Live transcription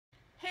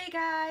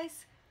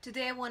Guys!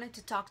 Today I wanted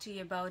to talk to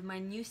you about my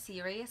new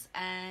series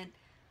and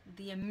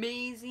the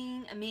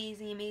amazing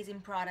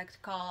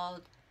product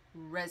called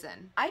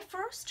Resin. I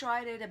first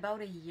tried it about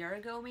a year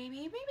ago,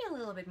 maybe a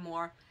little bit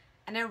more,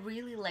 and I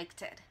really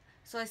liked it.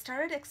 So I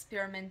started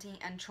experimenting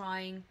and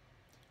trying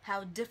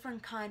how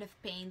different kind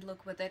of paint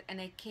look with it,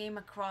 and I came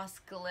across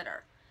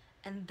glitter,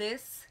 and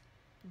this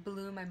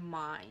blew my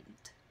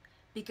mind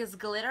because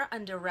glitter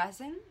under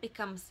resin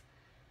becomes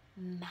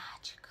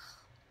magical.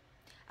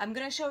 I'm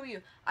gonna show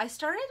you. I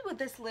started with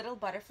this little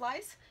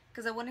butterflies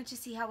because I wanted to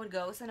see how it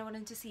goes, and I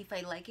wanted to see if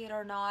I like it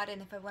or not,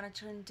 and if I want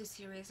to turn into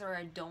series or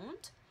I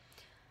don't.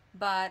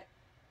 But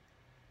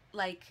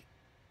like,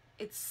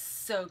 it's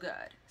so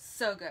good,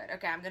 so good.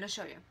 Okay, I'm gonna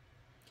show you.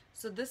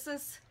 So this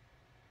is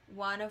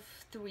one of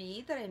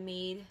three that I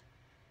made.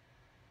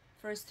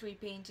 First three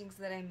paintings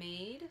that I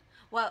made.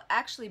 Well,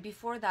 actually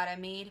before that I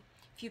made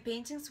a few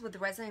paintings with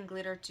resin and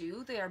glitter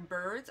too. They are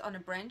birds on a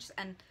branch,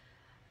 and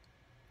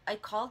I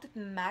called it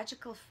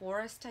Magical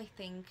Forest, I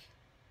think.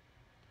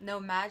 No,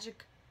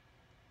 magic.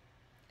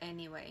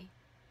 Anyway,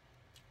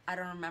 I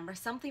don't remember.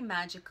 Something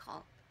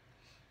magical.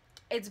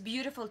 It's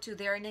beautiful too.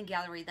 They're in a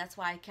gallery. That's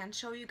why I can't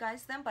show you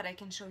guys them, but I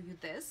can show you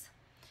this,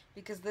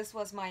 because this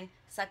was my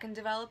second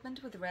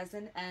development with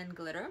resin and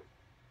glitter.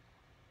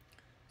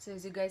 So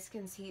as you guys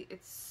can see,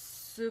 it's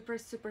super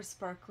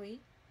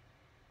sparkly.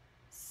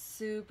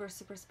 Super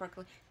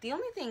sparkly. The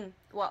only thing,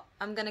 well,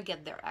 I'm gonna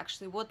get there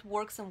actually, what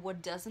works and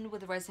what doesn't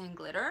with resin and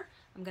glitter,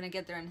 I'm gonna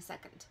get there in a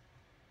second.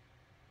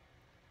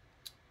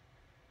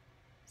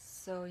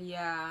 So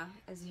yeah,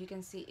 as you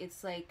can see,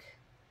 it's like,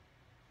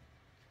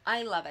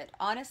 I love it.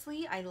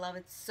 Honestly, I love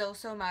it so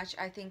much.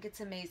 I think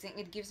it's amazing.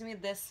 It gives me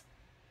this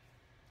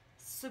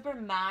super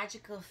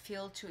magical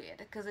feel to it,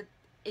 because it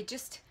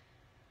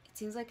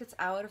seems like it's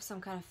out of some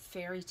kind of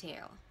fairy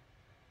tale.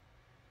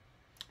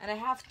 And I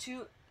have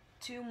two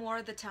more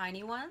of the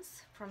tiny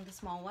ones from the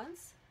small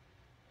ones.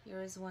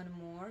 Here is one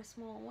more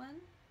small one.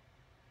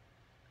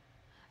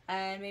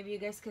 And maybe you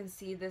guys can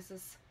see this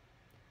is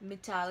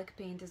metallic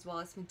paint as well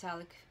as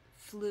metallic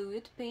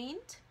fluid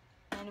paint.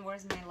 And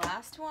where's my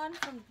last one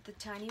from the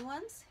tiny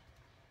ones?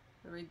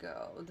 Here we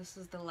go. This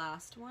is the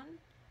last one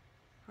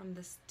from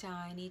this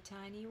tiny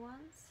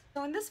ones.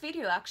 So in this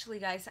video actually,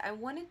 guys, I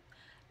wanted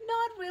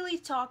not really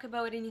talk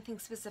about anything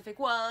specific,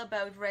 well,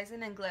 about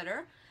resin and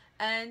glitter,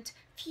 and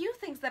few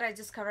things that I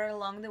discovered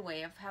along the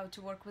way of how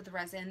to work with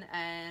resin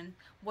and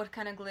what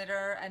kind of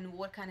glitter and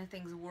what kind of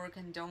things work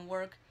and don't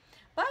work.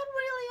 But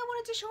really, I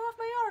wanted to show off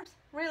my art.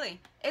 Really,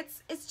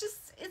 it's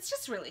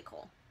just really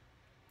cool.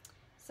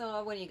 So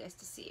I want you guys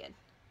to see it,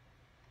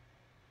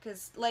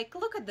 because like,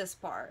 look at this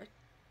part.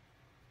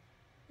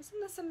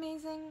 Isn't this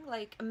amazing?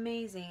 Like,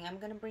 amazing. I'm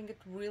gonna bring it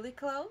really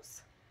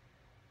close.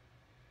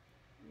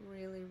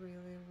 Really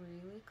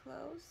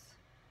close.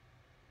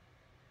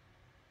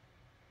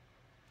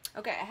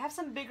 Okay, I have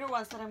some bigger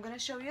ones that I'm gonna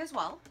show you as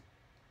well.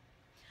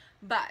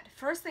 But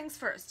first things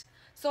first.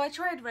 So I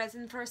tried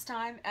resin first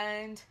time,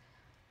 and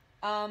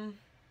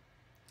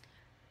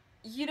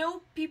you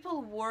know,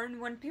 people warn,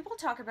 when people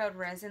talk about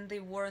resin, they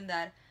warn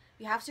that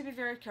you have to be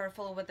very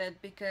careful with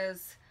it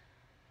because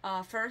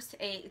first,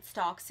 A, it's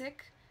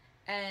toxic,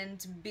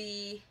 and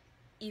B,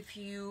 if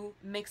you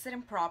mix it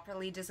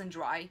improperly, it doesn't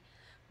dry.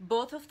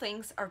 Both of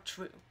things are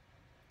true.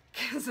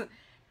 Because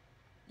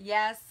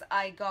yes,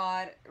 I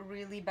got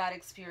really bad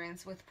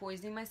experience with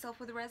poisoning myself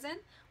with resin.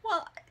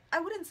 Well, I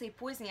wouldn't say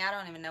poisoning, I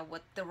don't even know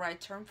what the right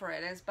term for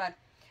it is, but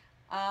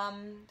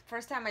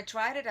first time I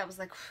tried it, I was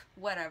like,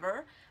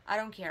 whatever, I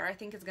don't care, I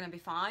think it's gonna be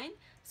fine.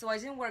 So I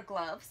didn't wear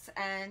gloves,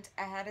 and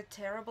I had a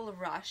terrible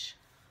rash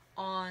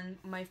on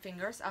my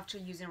fingers after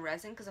using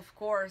resin, because of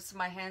course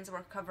my hands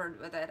were covered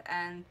with it,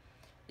 and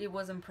it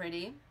wasn't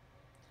pretty.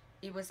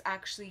 It was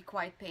actually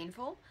quite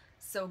painful.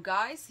 So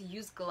guys,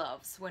 use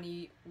gloves when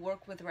you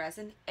work with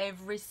resin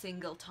every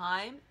single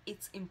time.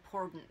 It's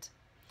important.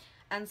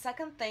 And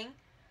second thing,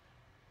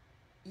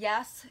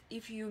 yes,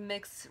 if you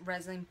mix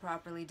resin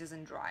properly, it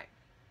doesn't dry.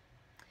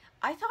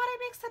 I thought I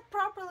mixed it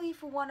properly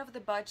for one of the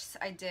batches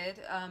I did,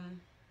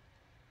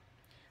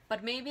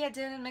 but maybe I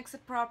didn't mix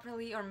it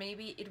properly, or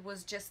maybe it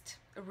was just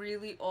a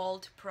really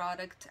old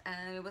product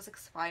and it was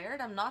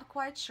expired. I'm not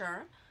quite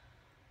sure.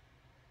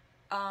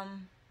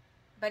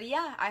 But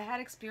yeah, I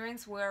had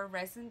experience where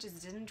resin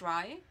just didn't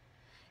dry.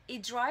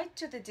 It dried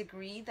to the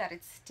degree that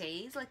it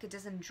stays, like it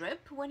doesn't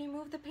drip when you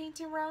move the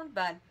painting around,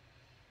 but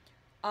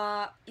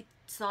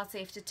it's not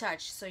safe to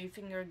touch, so your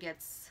finger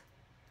gets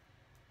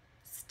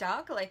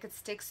stuck, like it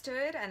sticks to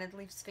it and it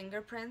leaves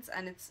fingerprints,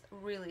 and it's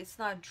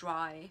not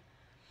dry.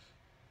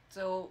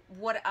 So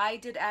what I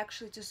did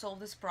actually to solve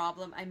this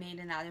problem, I made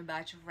another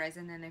batch of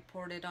resin and I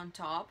poured it on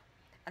top,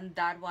 and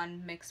that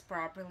one mixed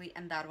properly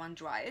and that one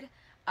dried.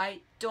 I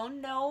don't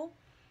know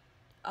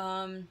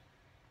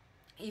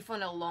if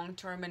on a long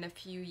term, in a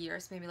few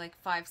years, maybe like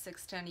 5,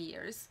 6, 10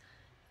 years,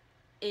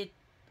 it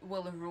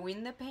will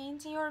ruin the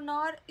painting or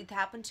not. It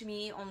happened to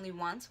me only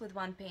once with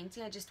one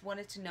painting. I just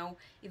wanted to know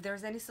if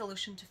there's any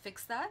solution to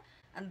fix that,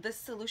 and this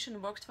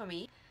solution worked for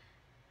me.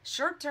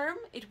 Short term,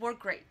 it worked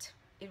great.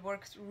 it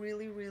worked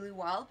really, really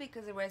well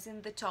because the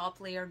resin, the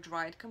top layer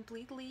dried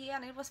completely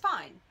and it was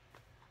fine.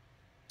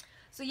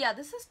 So yeah,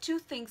 this is two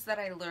things that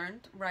I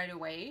learned right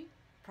away,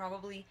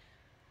 probably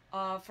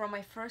from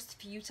my first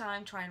few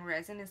time trying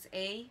resin is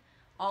A,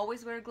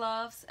 always wear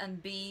gloves,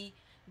 and B,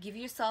 give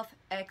yourself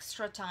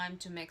extra time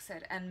to mix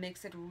it and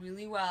mix it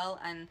really well.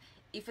 And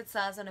if it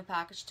says on a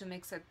package to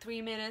mix it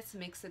 3 minutes,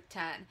 mix it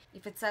 10.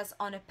 If it says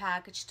on a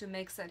package to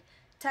mix it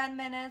 10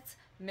 minutes,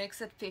 mix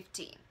it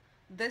 15.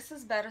 This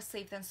is better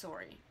safe than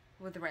sorry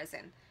with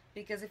resin,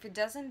 because if it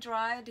doesn't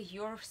dry,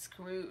 you're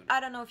screwed. I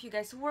don't know if you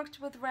guys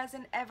worked with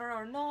resin ever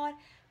or not,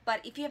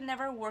 but if you have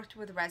never worked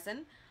with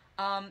resin,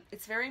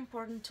 it's very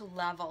important to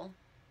level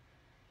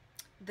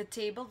the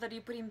table that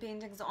you put in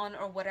paintings on,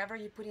 or whatever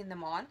you put in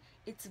them on.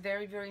 It's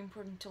very, very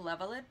important to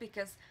level it,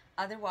 because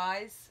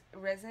otherwise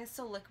resin is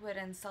so liquid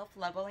and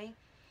self-leveling,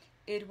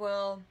 it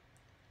will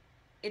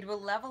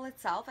level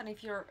itself, and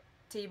if your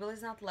table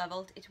is not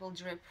leveled, it will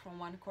drip from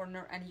one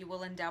corner and you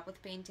will end up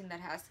with painting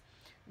that has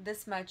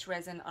this much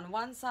resin on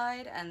one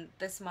side and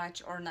this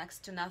much or next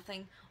to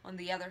nothing on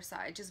the other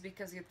side, just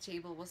because your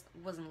table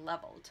wasn't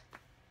leveled.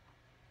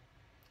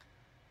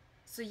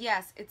 So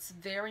yes, it's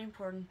very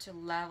important to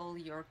level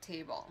your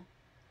table.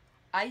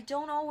 I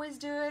don't always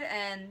do it,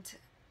 and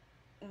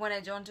when I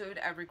don't do it,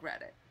 I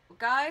regret it.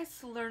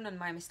 Guys, learn on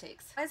my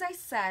mistakes. As I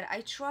said, I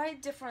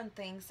tried different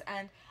things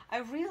and I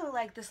really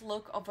like this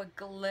look of a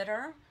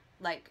glitter.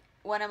 Like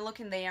when I'm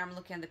looking there, I'm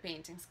looking at the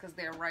paintings because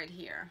they're right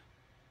here.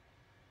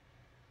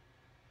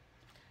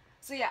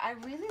 So yeah, I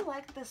really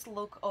like this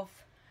look of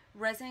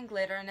resin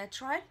glitter, and I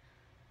tried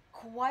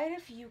quite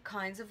a few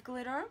kinds of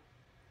glitter.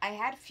 I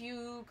had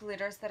few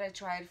glitters that I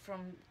tried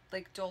from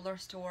like dollar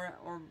store,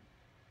 or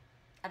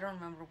I don't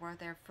remember where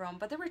they're from,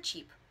 but they were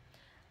cheap.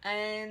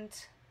 And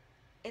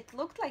it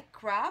looked like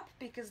crap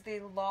because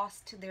they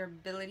lost their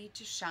ability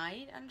to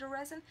shine under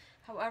resin.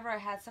 However, I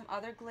had some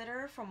other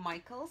glitter from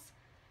Michaels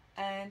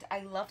and I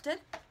loved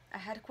it. I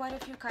had quite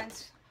a few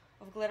kinds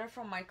of glitter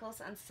from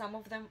Michaels, and some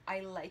of them I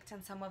liked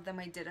and some of them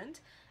I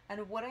didn't.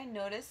 And what I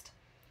noticed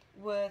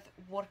with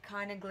what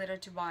kind of glitter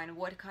to buy and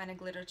what kind of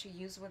glitter to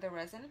use with the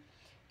resin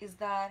is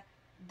that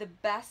the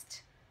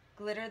best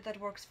glitter that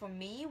works for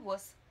me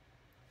was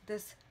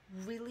this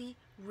really,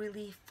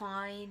 really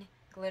fine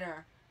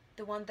glitter.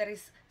 The one that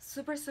is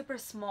super, super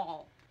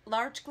small.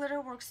 Large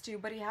glitter works too,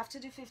 but you have to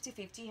do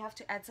 50-50. You have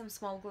to add some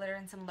small glitter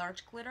and some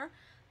large glitter.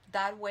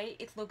 That way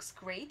it looks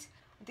great.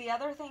 The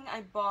other thing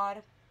I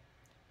bought,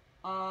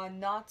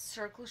 not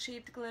circle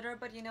shaped glitter,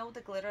 but you know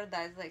the glitter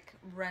that is like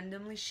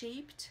randomly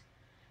shaped.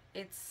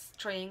 It's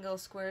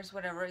triangles, squares,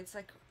 whatever. It's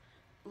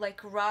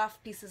like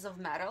rough pieces of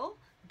metal.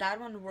 That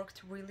one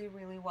worked really,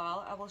 really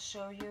well. I will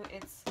show you.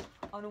 It's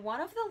on one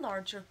of the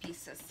larger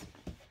pieces.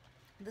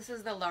 This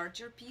is the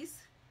larger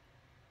piece.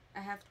 I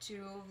have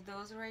two of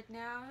those right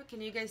now. Can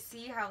you guys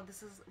see how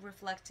this is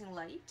reflecting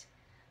light?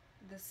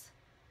 This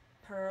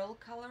pearl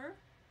color.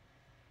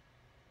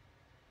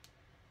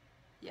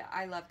 Yeah,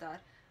 I love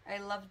that. I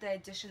love the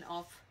addition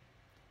of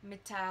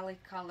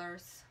metallic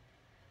colors.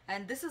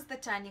 And this is the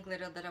tiny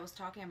glitter that I was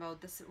talking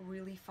about. This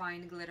really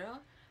fine glitter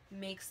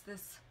makes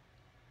this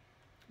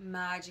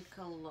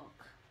magical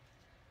look.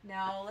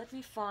 Now let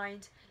me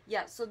find,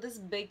 yeah, so this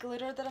big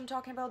glitter that I'm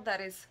talking about that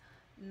is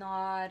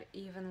not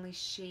evenly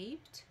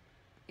shaped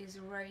is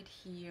right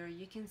here.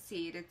 You can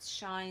see it. It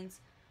shines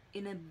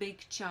in a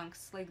big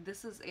chunks. Like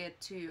this is it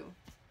too.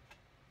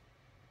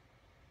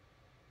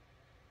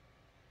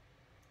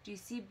 Do you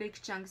see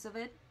big chunks of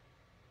it?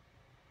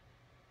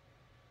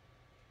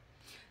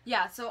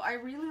 Yeah, so I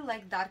really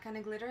like that kind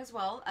of glitter as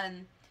well.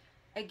 And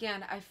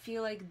again, I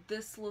feel like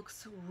this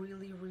looks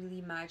really,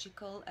 really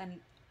magical and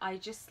I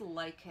just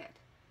like it.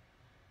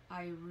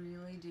 I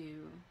really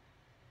do.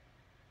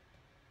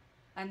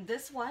 And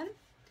this one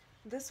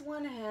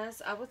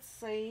has, I would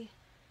say,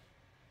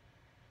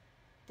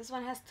 this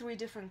one has 3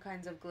 different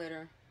kinds of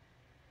glitter.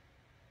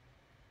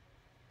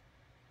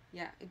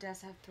 Yeah, it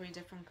does have 3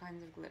 different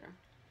kinds of glitter.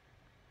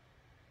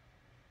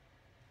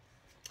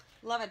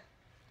 Love it.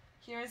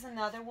 Here's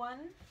another one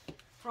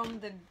from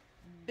the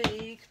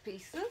big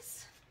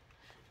pieces.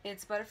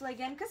 It's butterfly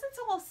again, because it's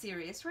all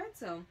serious, right?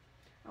 So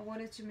I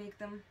wanted to make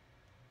them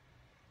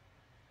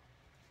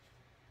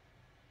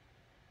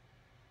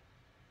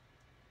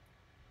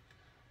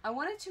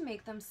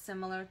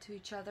similar to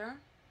each other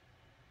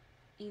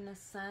in a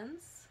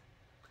sense.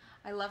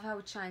 I love how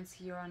it shines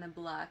here on a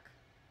black.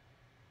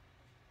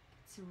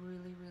 It's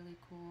really, really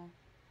cool.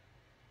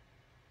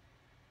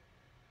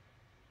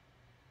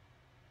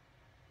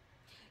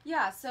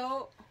 Yeah,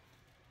 so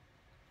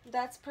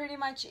that's pretty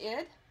much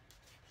it.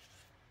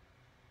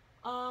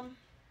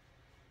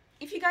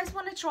 If you guys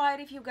want to try it,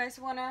 if you guys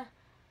want to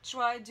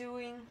try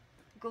doing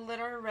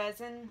glitter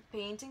resin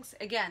paintings,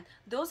 again,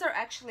 those are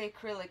actually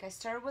acrylic. I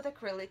started with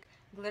acrylic.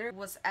 Glitter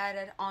was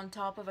added on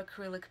top of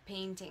acrylic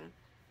painting.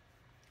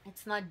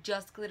 It's not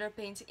just glitter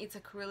painting, it's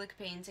acrylic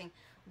painting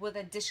with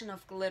addition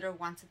of glitter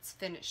once it's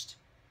finished.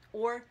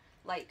 Or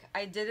like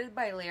I did it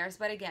by layers,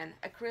 but again,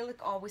 acrylic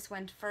always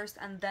went first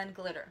and then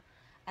glitter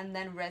and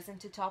then resin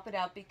to top it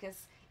up,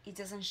 because it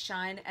doesn't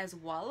shine as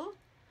well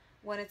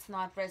when it's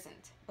not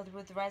resined. But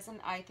with resin,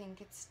 I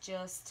think it's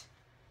just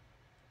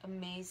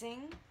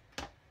amazing.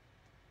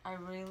 I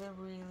really,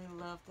 really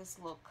love this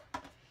look.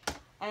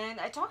 And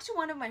I talked to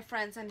one of my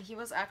friends and he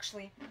was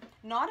actually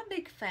not a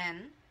big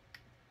fan.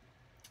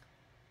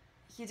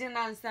 He didn't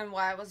understand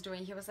why I was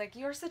doing. He was like,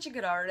 you're such a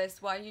good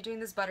artist. Why are you doing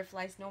this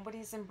butterflies?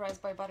 Nobody's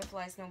impressed by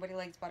butterflies. Nobody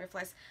likes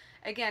butterflies.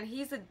 Again,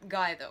 he's a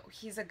guy though.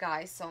 He's a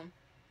guy, so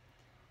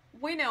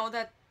we know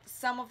that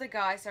some of the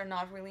guys are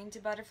not really into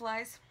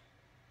butterflies.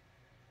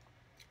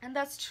 And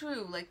that's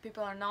true. Like,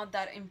 people are not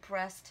that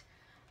impressed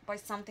by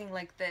something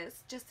like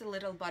this. Just a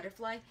little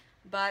butterfly.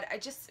 But I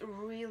just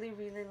really,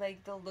 really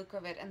like the look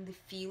of it and the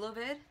feel of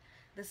it.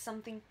 There's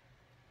something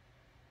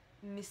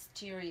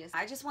mysterious.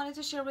 I just wanted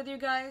to share with you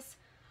guys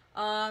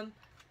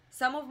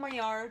some of my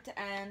art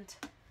and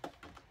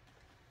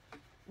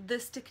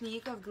this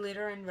technique of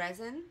glitter and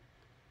resin.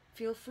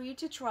 Feel free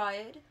to try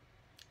it.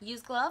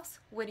 Use gloves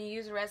when you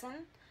use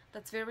resin.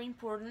 That's very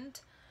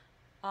important.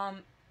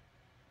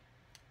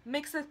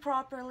 Mix it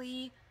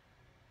properly.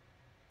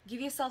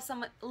 Give yourself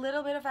a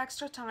little bit of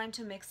extra time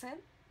to mix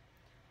it.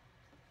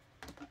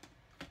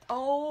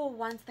 Oh,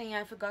 one thing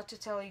I forgot to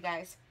tell you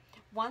guys.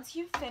 Once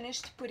you've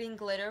finished putting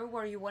glitter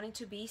where you want it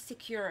to be,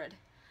 secure it.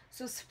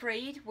 So spray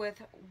it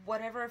with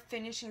whatever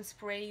finishing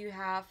spray you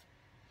have,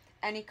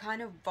 any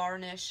kind of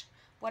varnish,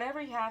 whatever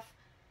you have,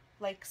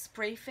 like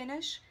spray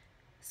finish,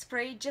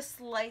 spray just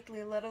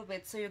slightly, a little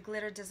bit, so your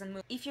glitter doesn't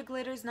move. If your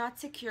glitter is not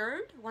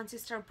secured, once you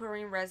start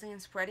pouring resin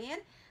and spreading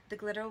it, the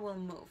glitter will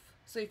move.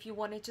 So if you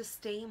want it to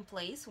stay in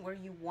place where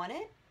you want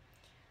it,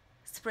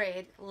 spray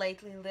it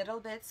lightly, a little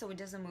bit, so it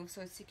doesn't move,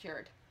 so it's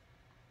secured.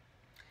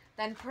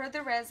 Then pour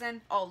the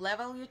resin. Oh,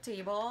 level your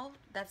table.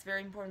 That's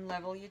very important.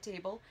 Level your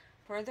table.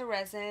 Pour the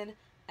resin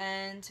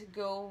and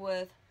go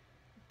with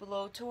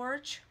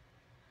blowtorch,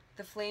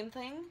 the flame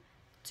thing,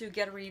 to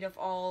get rid of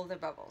all the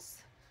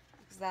bubbles,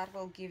 because that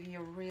will give you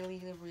a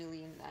really,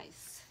 really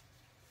nice,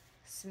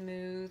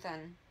 smooth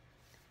and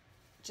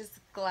just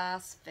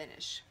glass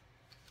finish.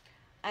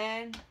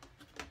 And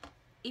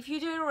if you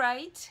do it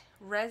right,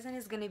 resin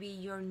is going to be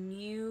your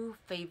new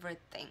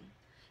favorite thing.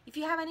 If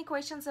you have any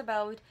questions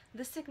about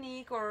this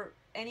technique or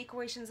any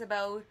questions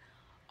about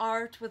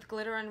art with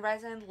glitter and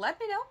resin, let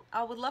me know.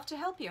 I would love to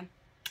help you.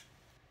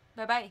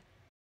 Bye bye.